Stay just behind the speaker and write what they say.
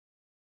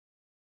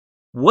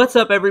What's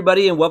up,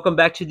 everybody, and welcome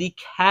back to the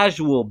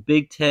Casual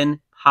Big Ten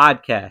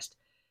Podcast.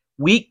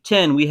 Week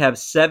 10, we have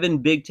 7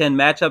 Big Ten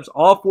matchups.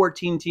 All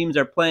 14 teams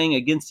are playing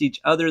against each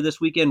other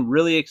this weekend.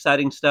 Really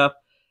exciting stuff.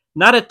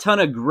 Not a ton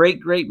of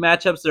great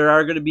matchups. There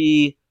are going to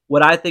be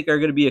what I think are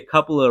going to be a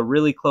couple of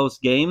really close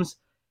games.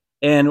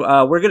 And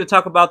we're going to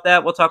talk about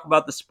that. We'll talk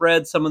about the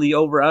spread, some of the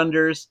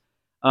over-unders,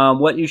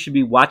 what you should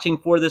be watching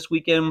for this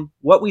weekend,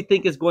 what we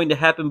think is going to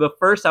happen. But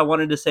first, I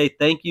wanted to say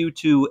thank you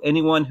to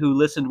anyone who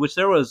listened, which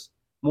there was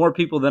more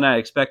people than I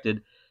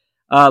expected.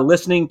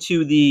 Listening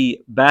to the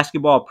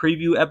basketball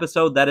preview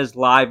episode that is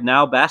live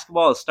now.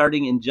 Basketball is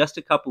starting in just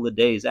a couple of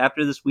days.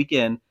 After this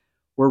weekend,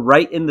 we're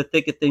right in the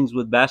thick of things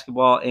with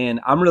basketball, and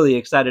I'm really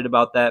excited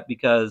about that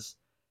because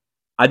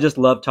I just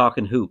love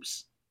talking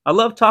hoops. I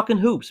love talking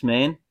hoops,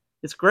 man.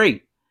 It's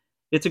great.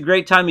 It's a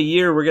great time of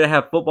year. We're going to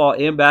have football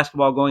and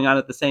basketball going on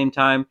at the same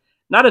time.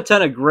 Not a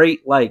ton of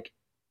great,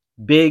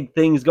 big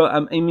things go. I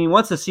mean,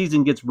 once the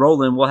season gets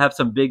rolling, we'll have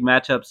some big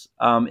matchups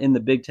in the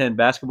Big Ten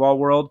basketball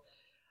world.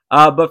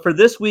 But for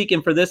this week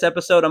and for this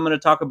episode, I'm going to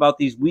talk about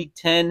these Week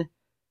 10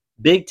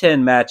 Big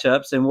Ten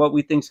matchups and what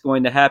we think is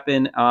going to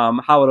happen,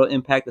 how it'll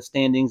impact the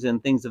standings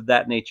and things of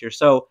that nature.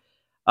 So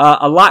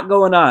a lot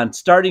going on.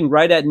 Starting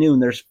right at noon,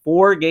 there's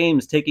 4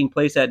 games taking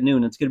place at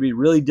noon. It's going to be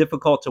really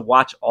difficult to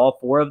watch all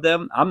 4 of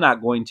them. I'm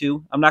not going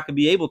to. I'm not going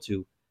to be able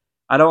to.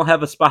 I don't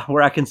have a spot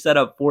where I can set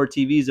up 4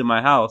 TVs in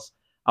my house.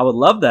 I would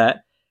love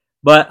that.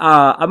 But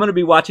I'm going to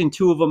be watching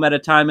 2 of them at a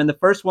time. And the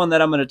first one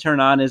that I'm going to turn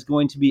on is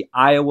going to be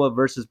Iowa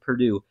versus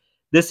Purdue.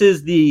 This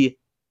is the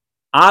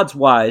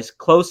odds-wise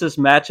closest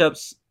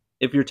matchups.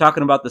 If you're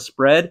talking about the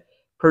spread,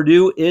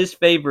 Purdue is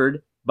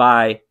favored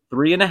by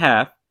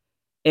 3.5.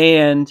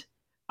 And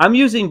I'm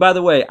using, by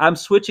the way, I'm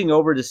switching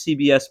over to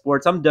CBS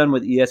Sports. I'm done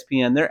with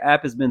ESPN. Their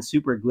app has been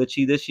super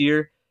glitchy this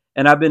year.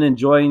 And I've been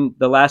enjoying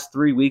the last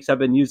 3 weeks. I've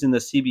been using the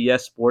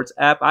CBS Sports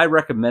app. I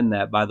recommend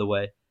that, by the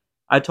way.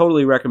 I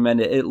totally recommend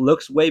it. It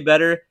looks way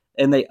better,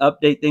 and they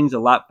update things a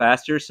lot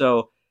faster.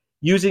 So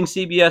using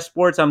CBS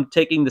Sports, I'm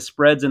taking the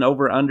spreads and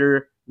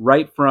over-under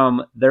right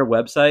from their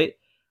website.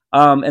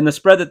 And the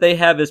spread that they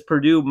have is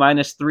Purdue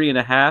minus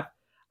 3.5.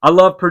 I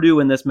love Purdue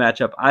in this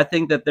matchup. I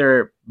think that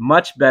they're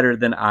much better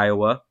than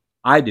Iowa.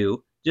 I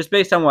do, just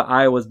based on what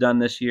Iowa's done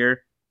this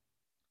year.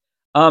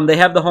 They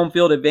have the home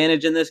field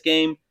advantage in this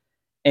game,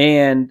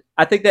 and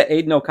I think that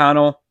Aiden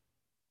O'Connell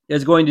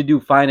is going to do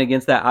fine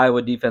against that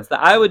Iowa defense. The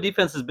Iowa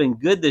defense has been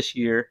good this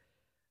year,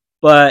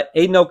 but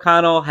Aiden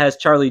O'Connell has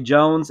Charlie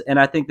Jones, and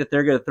I think that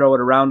they're going to throw it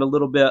around a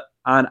little bit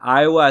on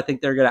Iowa. I think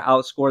they're going to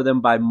outscore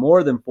them by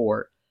more than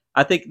 4.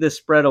 I think this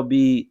spread will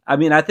be, I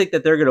think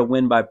that they're going to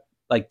win by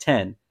like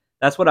 10.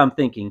 That's what I'm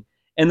thinking.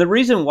 And the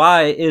reason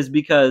why is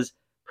because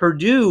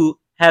Purdue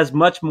has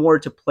much more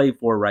to play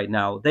for right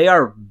now. They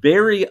are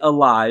very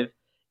alive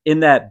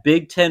in that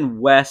Big Ten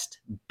West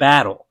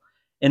battle.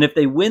 And if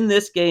they win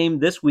this game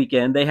this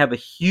weekend, they have a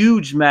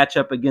huge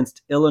matchup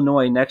against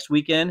Illinois next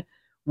weekend,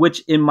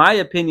 which in my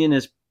opinion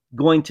is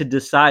going to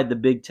decide the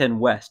Big Ten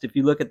West. If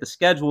you look at the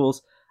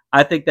schedules,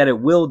 I think that it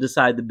will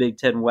decide the Big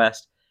Ten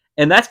West.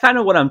 And that's kind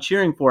of what I'm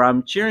cheering for.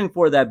 I'm cheering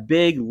for that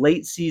big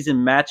late season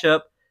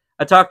matchup.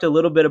 I talked a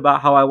little bit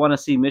about how I want to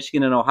see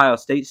Michigan and Ohio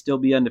State still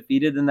be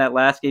undefeated in that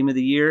last game of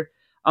the year.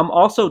 I'm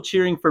also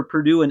cheering for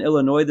Purdue and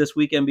Illinois this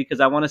weekend because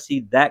I want to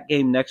see that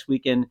game next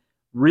weekend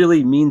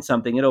really mean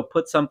something. It'll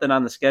put something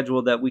on the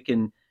schedule that we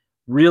can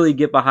really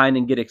get behind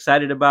and get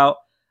excited about.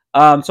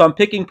 So I'm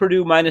picking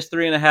Purdue minus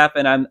 3.5,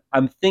 and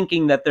I'm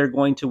thinking that they're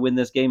going to win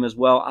this game as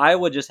well.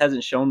 Iowa just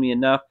hasn't shown me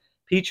enough.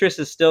 Petrus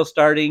is still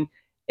starting,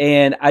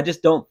 and I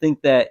just don't think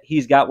that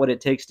he's got what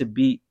it takes to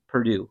beat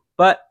Purdue.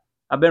 But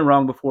I've been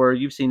wrong before.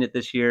 You've seen it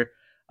this year.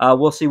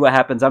 We'll see what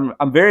happens.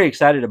 I'm very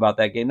excited about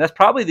that game. That's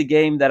probably the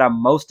game that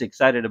I'm most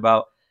excited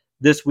about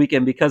this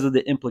weekend because of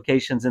the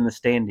implications in the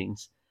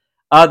standings.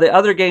 The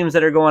other games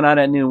that are going on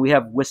at noon, we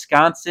have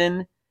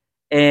Wisconsin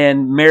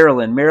and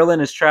Maryland.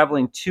 Maryland is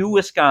traveling to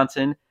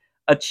Wisconsin.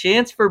 A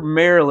chance for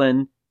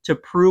Maryland to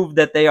prove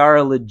that they are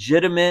a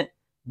legitimate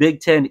Big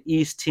Ten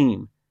East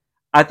team.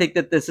 I think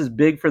that this is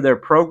big for their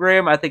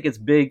program. I think it's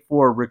big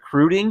for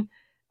recruiting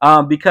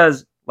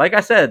because, like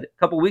I said a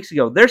couple weeks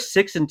ago, they're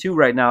 6-2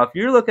 right now. If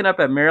you're looking up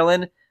at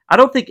Maryland, I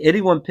don't think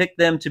anyone picked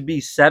them to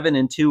be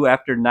 7-2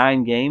 after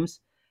 9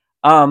 games.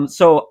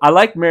 So I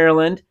like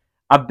Maryland.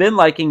 I've been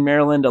liking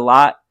Maryland a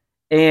lot,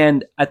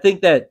 and I think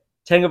that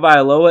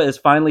Tagovailoa is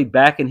finally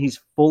back and he's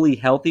fully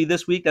healthy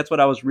this week. That's what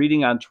I was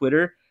reading on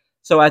Twitter.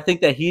 So I think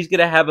that he's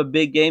going to have a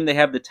big game. They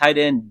have the tight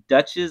end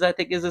Dutches, I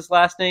think is his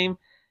last name.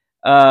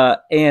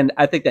 And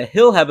I think that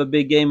he'll have a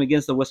big game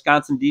against the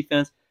Wisconsin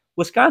defense.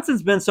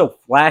 Wisconsin's been so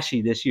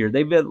flashy this year.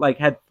 They've been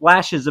had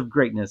flashes of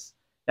greatness.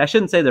 I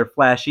shouldn't say they're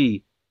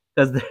flashy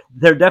because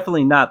they're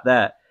definitely not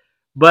that.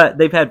 But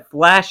they've had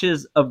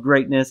flashes of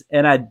greatness,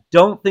 and I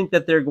don't think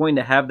that they're going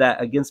to have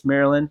that against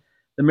Maryland.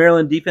 The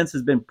Maryland defense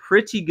has been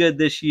pretty good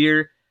this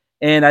year,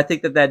 and I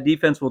think that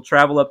defense will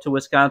travel up to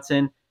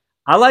Wisconsin.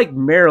 I like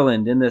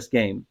Maryland in this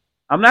game.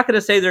 I'm not going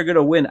to say they're going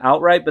to win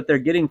outright, but they're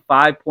getting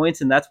 5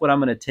 points, and that's what I'm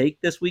going to take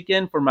this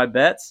weekend for my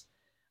bets.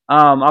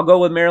 I'll go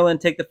with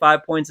Maryland, take the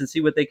 5 points and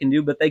see what they can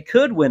do, but they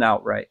could win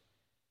outright.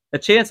 A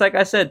chance, like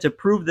I said, to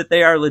prove that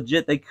they are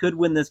legit. They could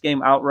win this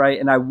game outright,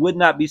 and I would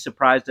not be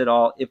surprised at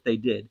all if they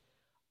did.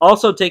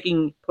 Also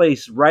taking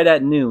place right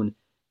at noon,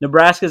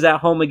 Nebraska's at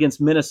home against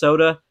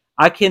Minnesota.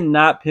 I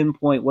cannot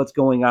pinpoint what's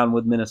going on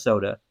with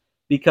Minnesota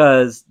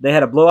because they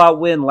had a blowout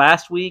win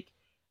last week,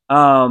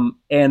 and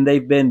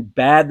they've been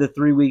bad the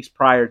 3 weeks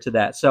prior to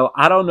that. So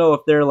I don't know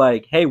if they're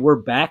like, hey, we're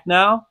back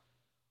now,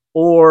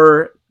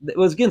 or it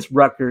was against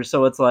Rutgers,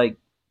 so it's like,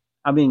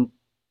 I mean,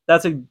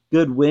 that's a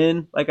good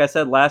win, like I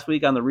said last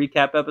week on the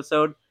recap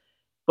episode,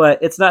 but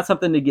it's not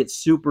something to get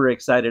super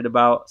excited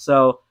about.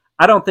 So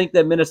I don't think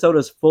that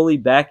Minnesota's fully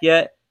back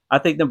yet. I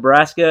think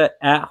Nebraska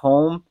at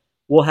home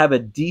will have a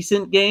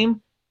decent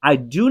game. I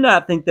do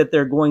not think that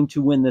they're going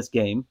to win this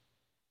game.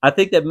 I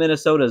think that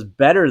Minnesota is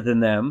better than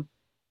them,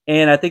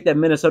 and I think that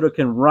Minnesota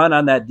can run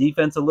on that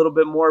defense a little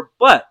bit more.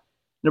 But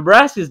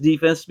Nebraska's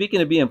defense, speaking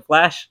of being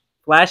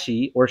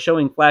flashy or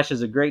showing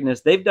flashes of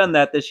greatness, they've done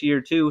that this year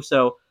too.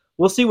 So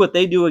we'll see what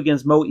they do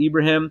against Mo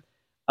Ibrahim.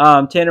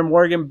 Tanner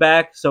Morgan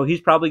back, so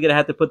he's probably going to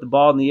have to put the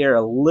ball in the air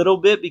a little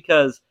bit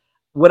because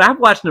when I've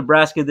watched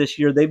Nebraska this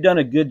year, they've done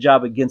a good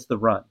job against the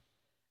run.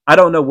 I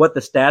don't know what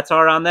the stats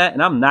are on that,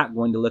 and I'm not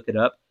going to look it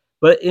up.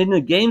 But in the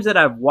games that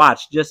I've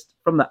watched, just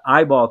from the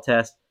eyeball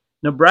test,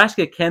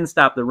 Nebraska can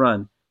stop the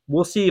run.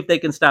 We'll see if they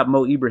can stop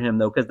Mo Ibrahim,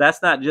 though, because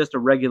that's not just a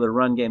regular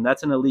run game.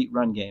 That's an elite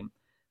run game.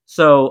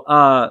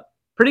 So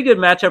pretty good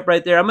matchup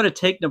right there. I'm going to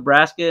take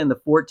Nebraska in the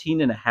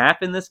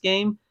 14.5 in this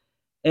game.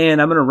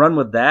 And I'm going to run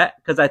with that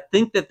because I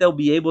think that they'll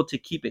be able to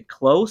keep it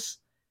close,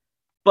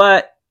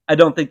 but I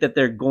don't think that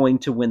they're going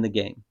to win the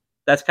game.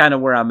 That's kind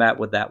of where I'm at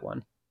with that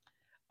one.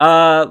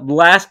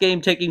 Last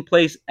game taking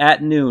place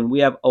at noon.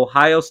 We have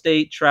Ohio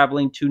State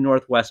traveling to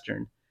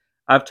Northwestern.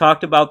 I've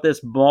talked about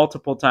this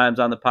multiple times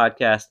on the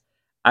podcast.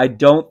 I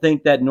don't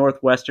think that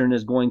Northwestern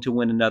is going to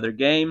win another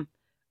game.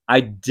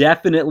 I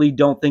definitely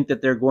don't think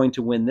that they're going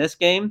to win this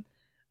game.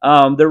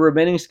 Their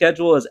remaining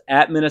schedule is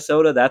at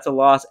Minnesota. That's a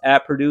loss.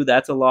 At Purdue.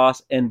 That's a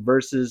loss. And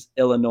versus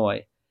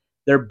Illinois.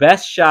 Their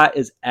best shot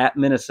is at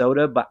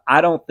Minnesota, but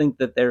I don't think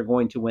that they're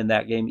going to win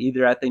that game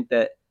either. I think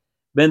that,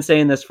 been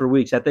saying this for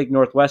weeks, I think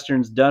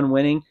Northwestern's done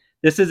winning.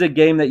 This is a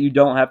game that you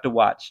don't have to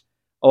watch.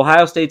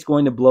 Ohio State's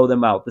going to blow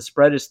them out. The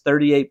spread is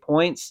 38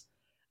 points.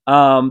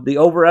 The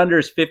over-under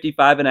is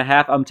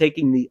 55.5. I'm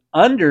taking the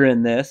under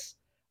in this.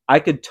 I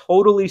could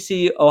totally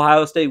see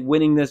Ohio State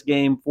winning this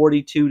game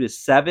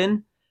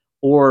 42-7.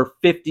 Or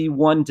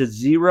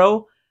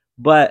 51-0,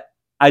 but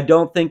I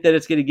don't think that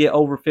it's going to get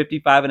over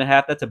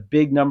 55.5. That's a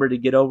big number to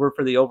get over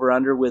for the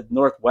over-under with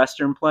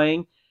Northwestern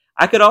playing.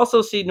 I could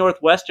also see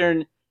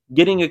Northwestern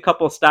getting a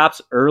couple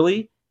stops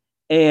early,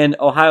 and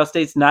Ohio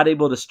State's not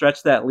able to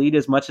stretch that lead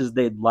as much as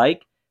they'd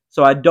like.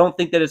 So I don't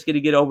think that it's going to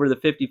get over the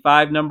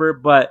 55 number,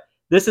 but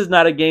this is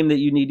not a game that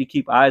you need to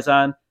keep eyes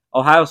on.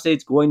 Ohio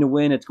State's going to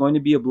win. It's going to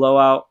be a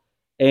blowout.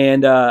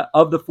 And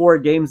of the 4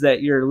 games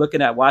that you're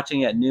looking at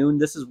watching at noon,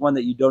 this is one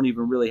that you don't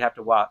even really have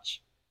to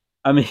watch.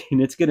 I mean,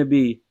 it's going to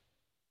be,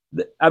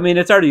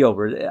 it's already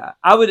over.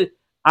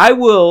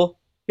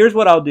 Here's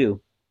what I'll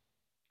do.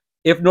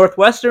 If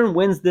Northwestern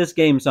wins this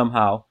game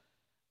somehow,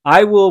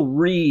 I will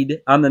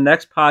read on the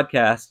next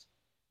podcast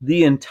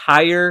the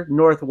entire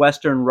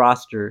Northwestern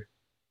roster,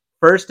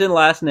 first and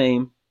last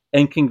name,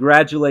 and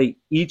congratulate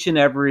each and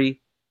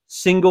every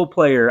single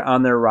player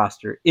on their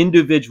roster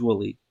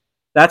individually.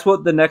 That's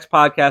what the next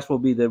podcast will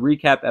be, the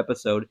recap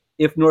episode,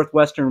 if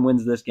Northwestern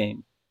wins this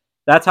game.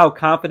 That's how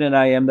confident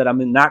I am that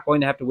I'm not going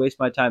to have to waste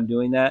my time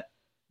doing that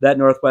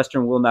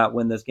Northwestern will not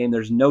win this game.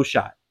 There's no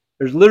shot.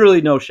 There's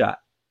literally no shot.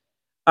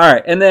 All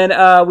right, and then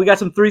we got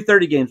some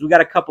 3:30 games. We got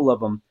a couple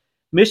of them.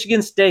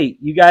 Michigan State,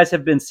 you guys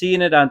have been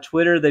seeing it on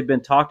Twitter. They've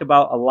been talked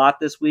about a lot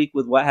this week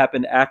with what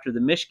happened after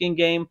the Michigan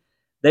game.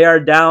 They are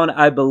down,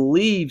 I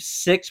believe,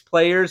 6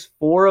 players,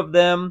 4 of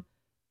them.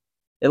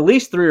 At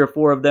least 3 or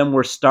 4 of them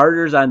were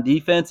starters on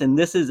defense, and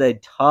this is a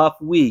tough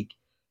week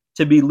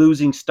to be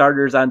losing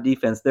starters on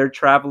defense. They're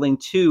traveling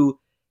to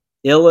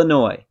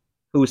Illinois,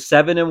 who's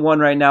 7-1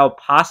 right now,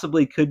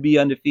 possibly could be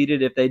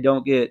undefeated if they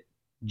don't get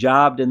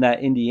jobbed in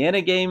that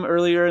Indiana game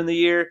earlier in the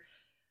year.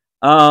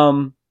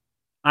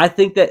 I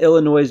think that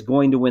Illinois is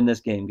going to win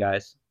this game,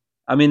 guys.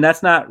 I mean,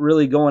 that's not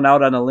really going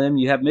out on a limb.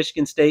 You have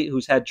Michigan State,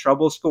 who's had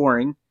trouble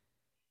scoring.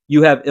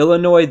 You have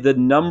Illinois, the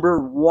number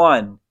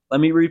 1.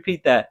 Let me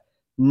repeat that.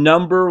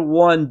 Number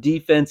 1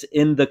 defense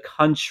in the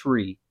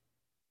country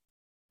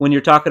when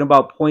you're talking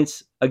about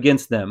points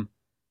against them.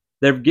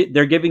 They're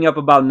giving up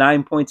about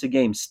 9 points a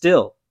game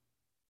still.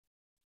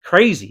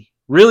 Crazy.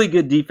 Really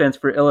good defense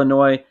for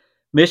Illinois.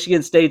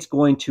 Michigan State's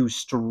going to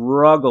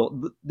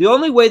struggle. The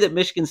only way that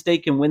Michigan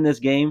State can win this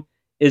game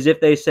is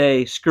if they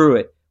say, screw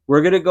it.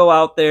 We're going to go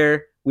out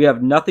there. We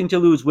have nothing to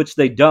lose, which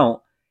they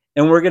don't.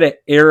 And we're going to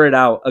air it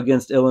out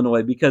against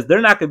Illinois because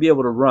they're not going to be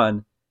able to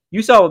run.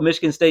 You saw what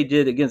Michigan State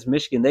did against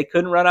Michigan. They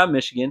couldn't run on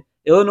Michigan.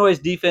 Illinois'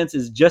 defense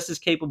is just as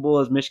capable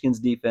as Michigan's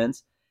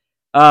defense.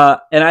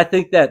 And I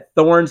think that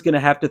Thorne's going to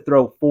have to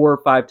throw 4 or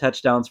 5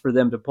 touchdowns for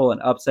them to pull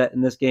an upset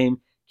in this game.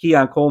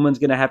 Keon Coleman's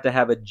going to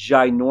have a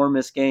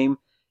ginormous game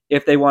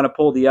if they want to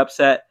pull the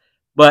upset.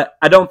 But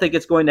I don't think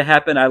it's going to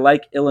happen. I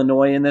like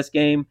Illinois in this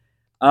game.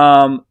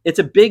 It's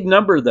a big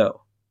number,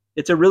 though.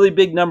 It's a really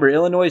big number.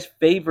 Illinois is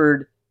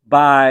favored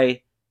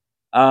by,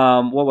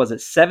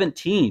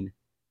 17.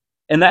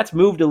 And that's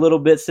moved a little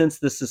bit since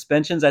the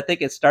suspensions. I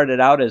think it started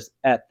out as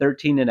at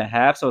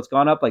 13.5, so it's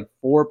gone up like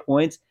 4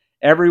 points.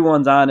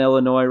 Everyone's on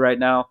Illinois right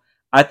now.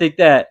 I think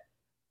that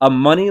a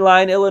money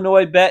line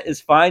Illinois bet is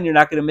fine. You're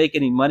not going to make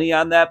any money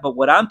on that. But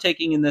what I'm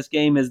taking in this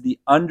game is the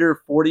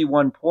under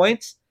 41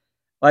 points.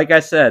 Like I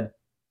said,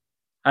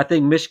 I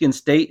think Michigan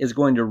State is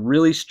going to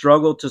really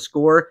struggle to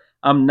score.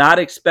 I'm not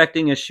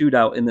expecting a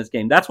shootout in this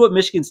game. That's what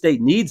Michigan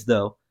State needs,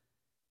 though.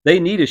 They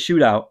need a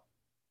shootout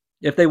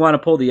if they want to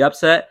pull the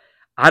upset.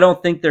 I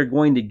don't think they're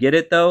going to get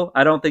it, though.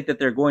 I don't think that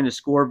they're going to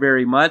score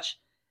very much.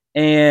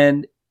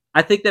 And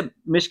I think that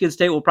Michigan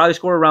State will probably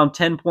score around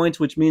 10 points,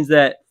 which means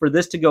that for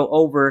this to go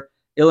over,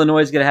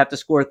 Illinois is going to have to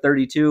score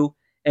 32.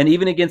 And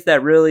even against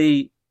that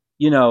really,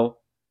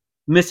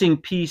 missing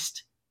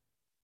piece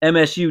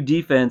MSU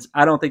defense,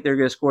 I don't think they're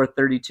going to score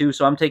 32.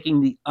 So I'm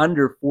taking the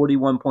under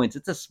 41 points.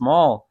 It's a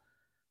small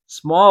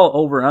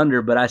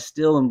over-under, but I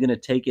still am going to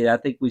take it. I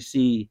think we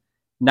see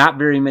not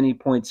very many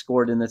points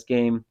scored in this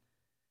game.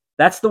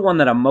 That's the one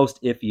that I'm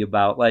most iffy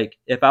about. Like,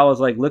 if I was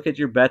like, look at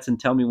your bets and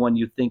tell me one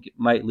you think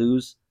might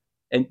lose,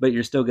 but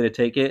you're still going to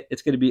take it,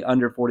 it's going to be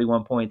under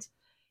 41 points.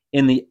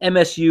 In the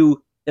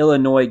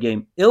MSU-Illinois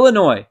game,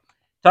 Illinois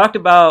talked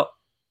about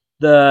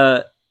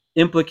the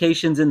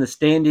implications in the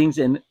standings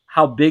and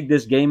how big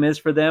this game is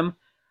for them.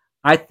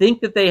 I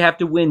think that they have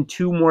to win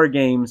 2 more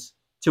games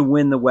to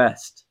win the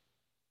West.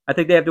 I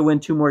think they have to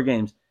win 2 more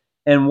games.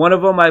 And one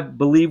of them, I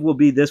believe, will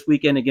be this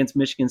weekend against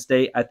Michigan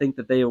State. I think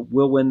that they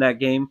will win that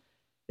game.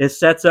 It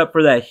sets up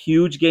for that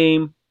huge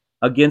game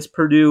against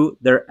Purdue.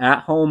 They're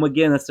at home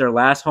again. That's their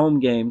last home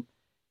game.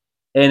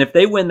 And if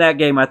they win that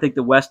game, I think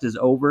the West is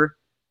over.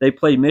 They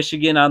play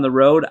Michigan on the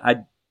road.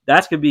 I'm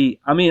starting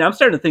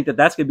to think that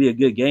that's going to be a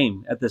good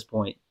game at this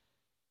point.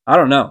 I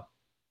don't know.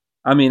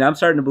 I'm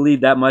starting to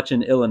believe that much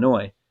in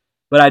Illinois.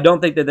 But I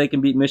don't think that they can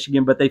beat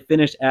Michigan, but they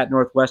finished at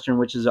Northwestern,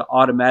 which is an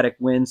automatic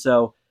win.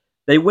 So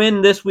they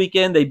win this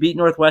weekend. They beat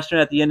Northwestern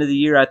at the end of the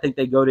year. I think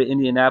they go to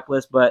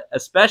Indianapolis, but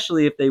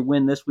especially if they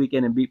win this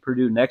weekend and beat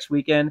Purdue next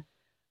weekend,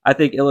 I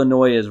think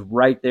Illinois is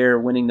right there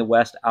winning the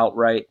West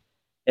outright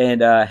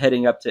and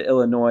heading up to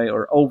Illinois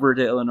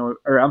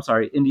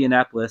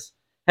Indianapolis,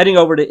 heading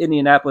over to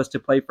Indianapolis to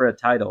play for a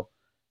title.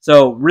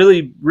 So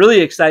really,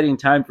 really exciting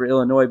time for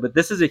Illinois, but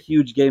this is a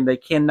huge game. They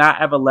cannot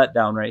have a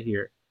letdown right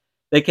here.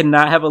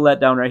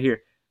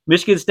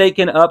 Michigan State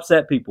can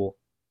upset people.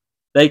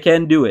 They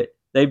can do it.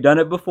 They've done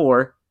it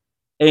before,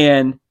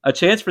 and a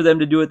chance for them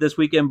to do it this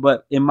weekend.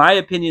 But in my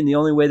opinion, the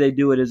only way they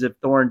do it is if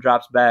Thorne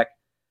drops back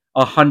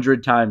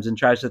 100 times and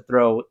tries to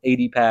throw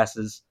 80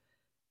 passes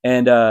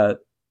and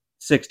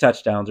 6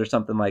 touchdowns or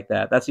something like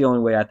that. That's the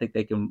only way I think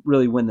they can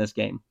really win this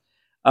game.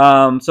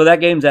 So that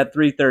game's at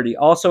 3:30.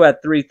 Also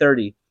at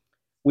 3:30,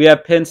 we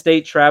have Penn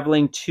State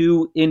traveling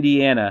to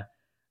Indiana.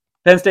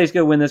 Penn State's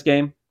going to win this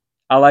game.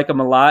 I like them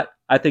a lot.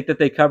 I think that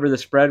they cover the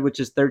spread, which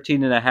is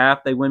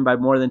 13.5. They win by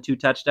more than 2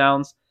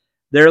 touchdowns.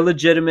 They're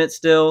legitimate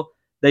still.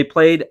 They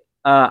played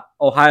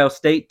Ohio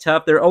State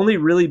tough. Their only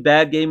really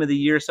bad game of the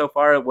year so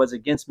far was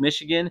against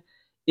Michigan.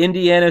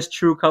 Indiana's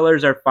true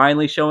colors are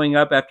finally showing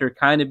up after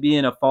kind of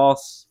being a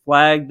false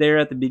flag there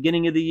at the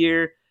beginning of the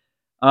year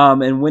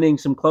and winning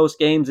some close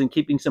games and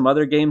keeping some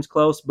other games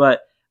close.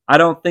 But I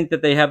don't think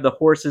that they have the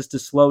horses to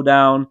slow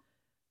down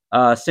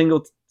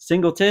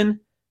Singleton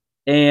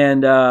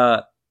and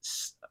I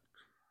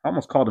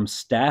almost called him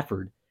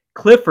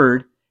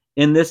Clifford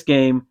in this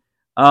game.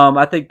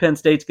 I think Penn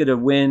State's going to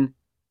win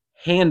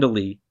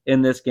handily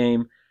in this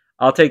game.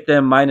 I'll take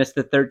them minus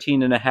the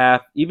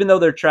 13.5. Even though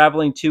they're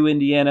traveling to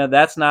Indiana,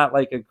 that's not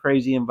like a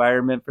crazy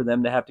environment for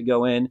them to have to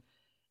go in.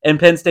 And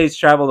Penn State's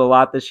traveled a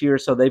lot this year,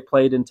 so they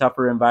played in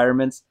tougher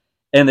environments.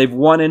 And they've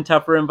won in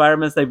tougher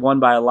environments. They've won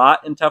by a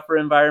lot in tougher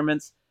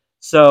environments.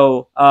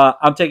 So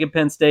I'm taking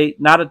Penn State.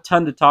 Not a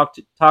ton to talk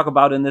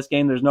about in this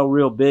game. There's no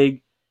real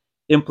big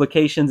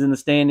implications in the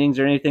standings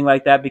or anything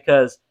like that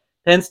because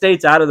Penn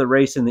State's out of the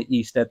race in the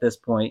East at this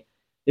point.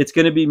 It's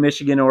going to be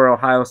Michigan or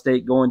Ohio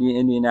State going to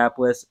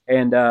Indianapolis,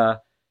 and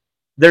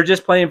they're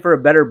just playing for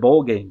a better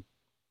bowl game,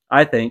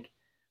 I think.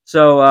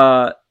 So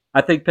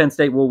I think Penn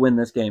State will win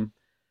this game.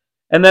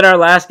 And then our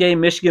last game,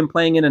 Michigan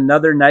playing in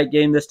another night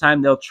game. This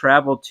time they'll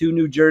travel to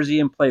New Jersey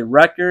and play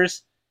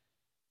Rutgers.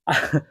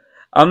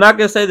 I'm not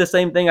going to say the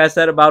same thing I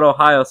said about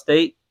Ohio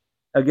State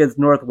against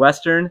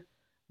Northwestern,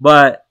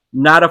 but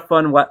not a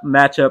fun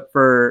matchup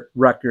for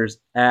Rutgers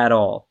at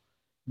all.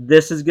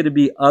 This is going to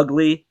be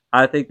ugly.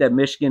 I think that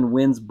Michigan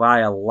wins by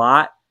a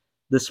lot.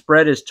 The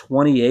spread is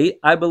 28,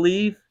 I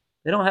believe.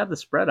 They don't have the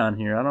spread on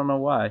here. I don't know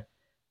why. I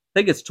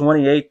think it's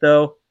 28,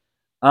 though.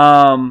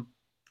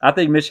 I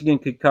think Michigan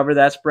could cover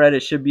that spread.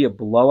 It should be a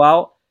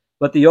blowout.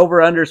 But the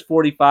over-under is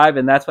 45,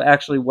 and that's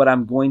actually what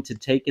I'm going to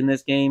take in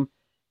this game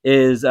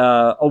is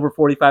over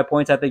 45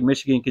 points. I think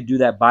Michigan could do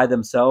that by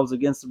themselves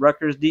against the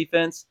Rutgers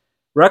defense.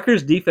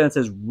 Rutgers defense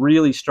has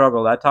really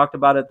struggled. I talked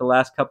about it the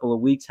last couple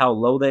of weeks, how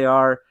low they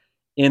are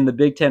in the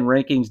Big Ten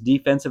rankings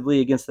defensively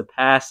against the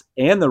pass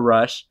and the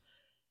rush.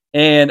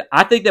 And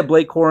I think that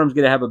Blake Corum's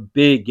going to have a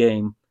big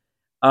game.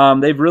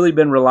 They've really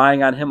been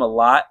relying on him a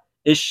lot.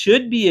 It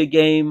should be a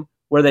game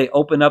where they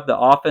open up the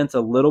offense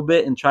a little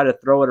bit and try to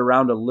throw it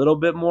around a little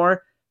bit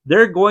more.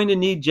 They're going to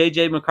need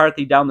J.J.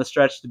 McCarthy down the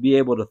stretch to be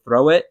able to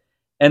throw it,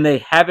 and they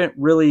haven't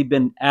really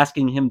been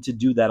asking him to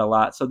do that a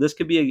lot. So this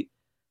could be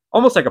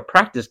almost like a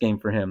practice game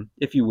for him,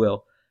 if you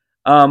will.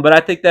 But I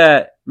think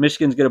that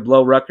Michigan's going to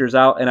blow Rutgers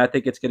out, and I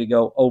think it's going to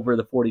go over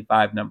the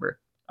 45 number.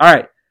 All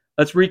right,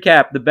 let's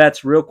recap the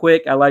bets real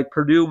quick. I like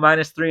Purdue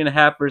minus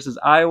 3.5 versus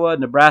Iowa,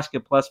 Nebraska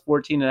plus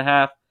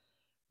 14.5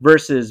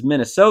 versus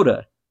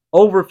Minnesota,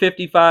 under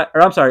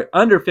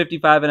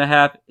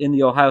 55.5 in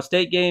the Ohio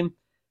State game,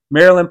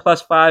 Maryland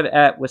plus 5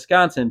 at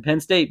Wisconsin, Penn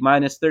State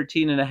minus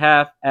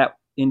 13.5 at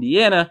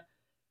Indiana,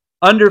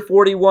 under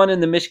 41 in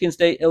the Michigan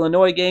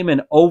State-Illinois game,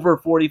 and over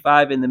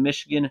 45 in the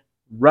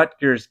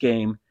Michigan-Rutgers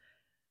game.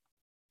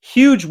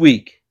 Huge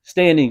week,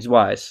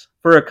 standings-wise,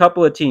 for a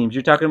couple of teams.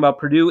 You're talking about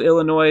Purdue,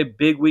 Illinois,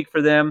 big week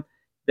for them.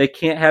 They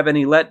can't have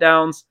any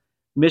letdowns.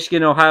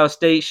 Michigan, Ohio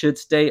State should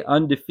stay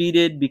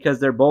undefeated because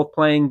they're both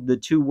playing the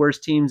two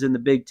worst teams in the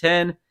Big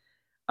Ten.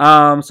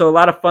 So a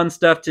lot of fun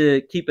stuff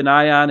to keep an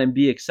eye on and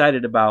be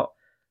excited about.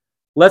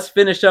 Let's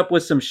finish up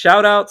with some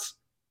shout-outs.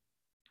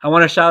 I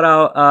want to shout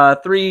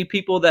out 3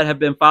 people that have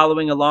been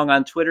following along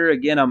on Twitter.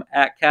 Again, I'm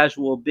at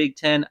Casual Big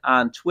Ten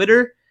on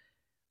Twitter.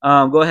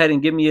 Go ahead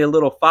and give me a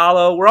little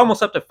follow. We're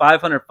almost up to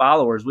 500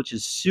 followers, which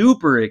is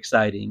super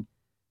exciting.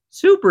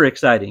 Super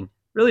exciting.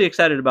 Really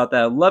excited about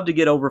that. I'd love to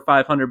get over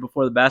 500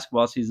 before the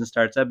basketball season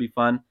starts. That'd be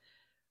fun.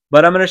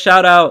 But I'm going to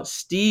shout out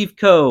Steve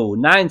Co.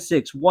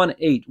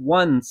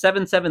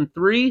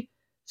 961817773.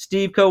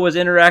 Steve Co. was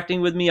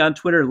interacting with me on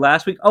Twitter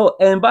last week. Oh,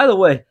 and by the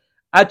way,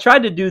 I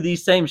tried to do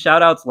these same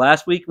shout outs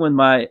last week on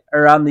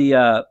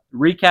the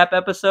recap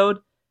episode.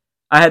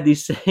 I had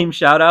these same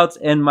shout outs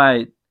and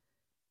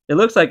it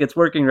looks like it's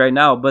working right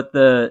now, but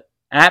the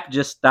app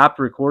just stopped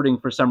recording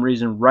for some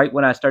reason right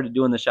when I started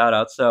doing the shout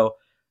outs. So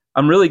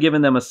I'm really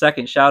giving them a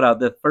second shout out.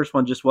 The first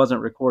one just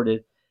wasn't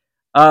recorded.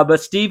 But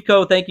Steve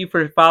Co., thank you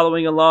for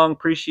following along.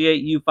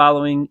 Appreciate you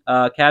following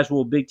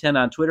Casual Big Ten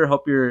on Twitter.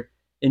 Hope you're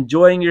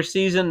enjoying your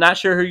season. Not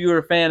sure who you were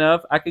a fan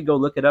of. I could go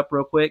look it up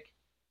real quick.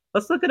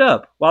 Let's look it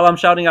up while I'm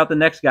shouting out the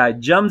next guy.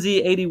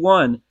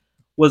 Jumsy81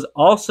 was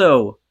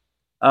also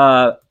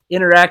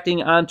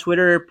interacting on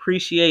Twitter.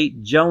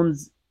 Appreciate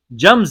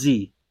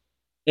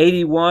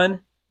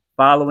Jumsy81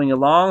 following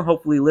along,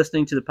 hopefully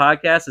listening to the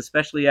podcast,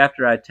 especially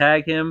after I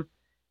tag him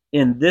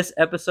in this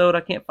episode.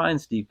 I can't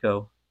find Steve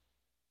Co.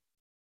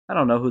 I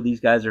don't know who these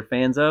guys are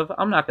fans of.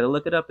 I'm not going to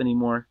look it up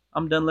anymore.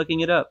 I'm done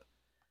looking it up.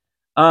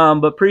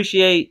 But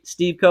appreciate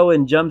Steve Co.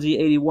 and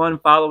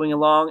Jumsy81 following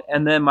along.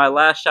 And then my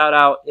last shout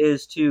out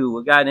is to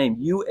a guy named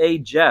UA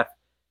Jeff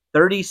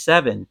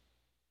 37.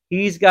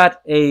 He's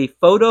got a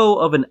photo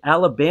of an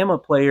Alabama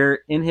player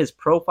in his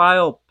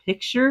profile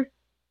picture.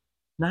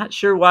 Not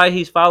sure why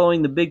he's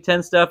following the Big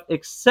Ten stuff,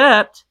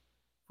 except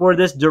for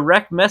this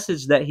direct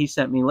message that he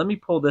sent me. Let me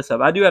pull this up.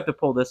 I do have to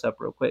pull this up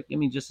real quick. Give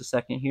me just a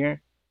second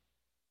here.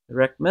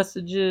 Direct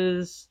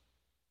messages.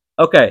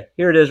 Okay,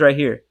 here it is right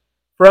here.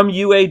 From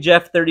UA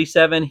Jeff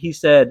 37, he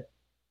said,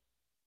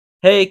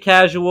 "Hey,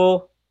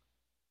 Casual,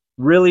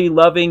 really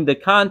loving the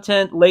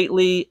content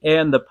lately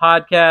and the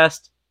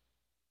podcast.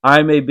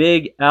 I'm a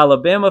big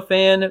Alabama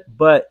fan,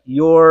 but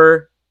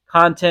your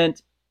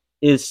content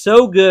is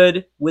so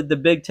good with the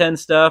Big Ten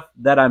stuff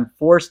that I'm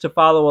forced to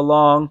follow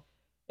along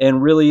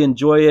and really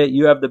enjoy it.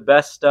 You have the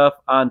best stuff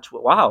on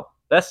Twitter." Wow,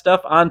 best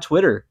stuff on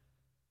Twitter.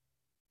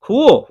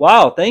 Cool.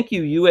 Wow, thank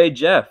you, UA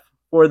Jeff,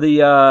 for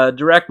the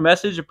direct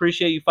message.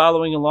 Appreciate you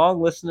following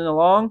along, listening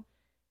along.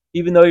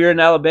 Even though you're an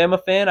Alabama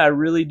fan, I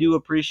really do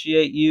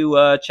appreciate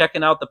you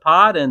checking out the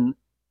pod and,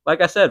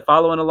 like I said,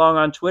 following along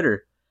on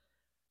Twitter.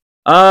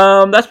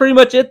 That's pretty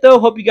much it, though.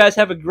 Hope you guys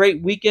have a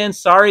great weekend.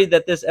 Sorry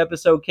that this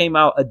episode came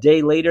out a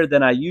day later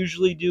than I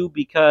usually do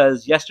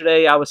because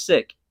yesterday I was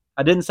sick.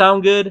 I didn't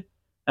sound good,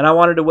 and I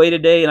wanted to wait a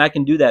day, and I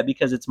can do that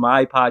because it's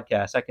my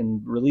podcast. I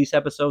can release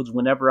episodes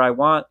whenever I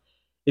want.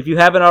 If you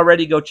haven't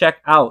already, go check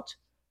out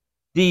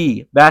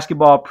the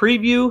basketball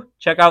preview.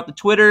 Check out the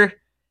Twitter.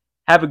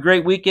 Have a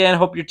great weekend.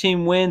 Hope your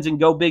team wins and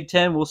go Big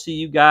Ten. We'll see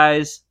you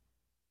guys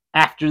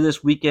after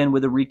this weekend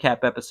with a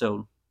recap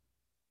episode.